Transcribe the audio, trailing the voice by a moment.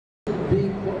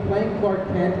playing Clark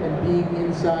Kent and being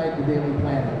inside the Daily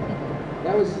Planet.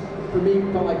 That was, for me,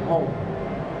 felt like home.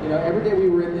 You know, every day we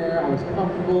were in there, I was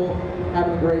comfortable,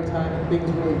 having a great time, and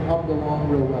things really hummed along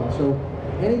real well. So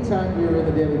anytime we were in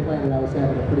the Daily Planet, I was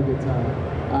having a pretty good time.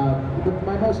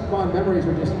 My most fond memories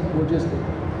were just,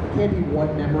 it can't be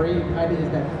one memory. It kind of is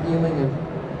that feeling of,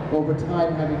 over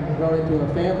time, having grown into a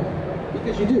family.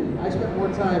 Because you do. I spent more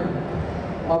time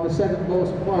on the set of Lois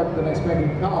and Clark than I spent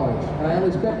in college. And I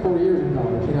only spent 4 years in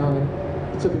college, you know. I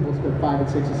mean, some people spend 5 and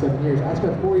 6 and 7 years. I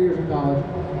spent 4 years in college.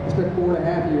 I spent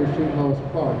 4.5 years shooting Lois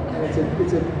and Clark. And it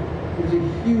was a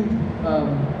huge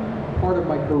part of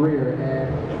my career.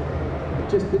 And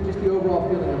just the overall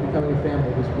feeling of becoming a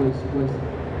family was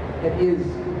and is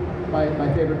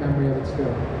my favorite memory of it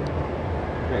still.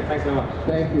 Great, thanks so much.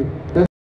 Thank you.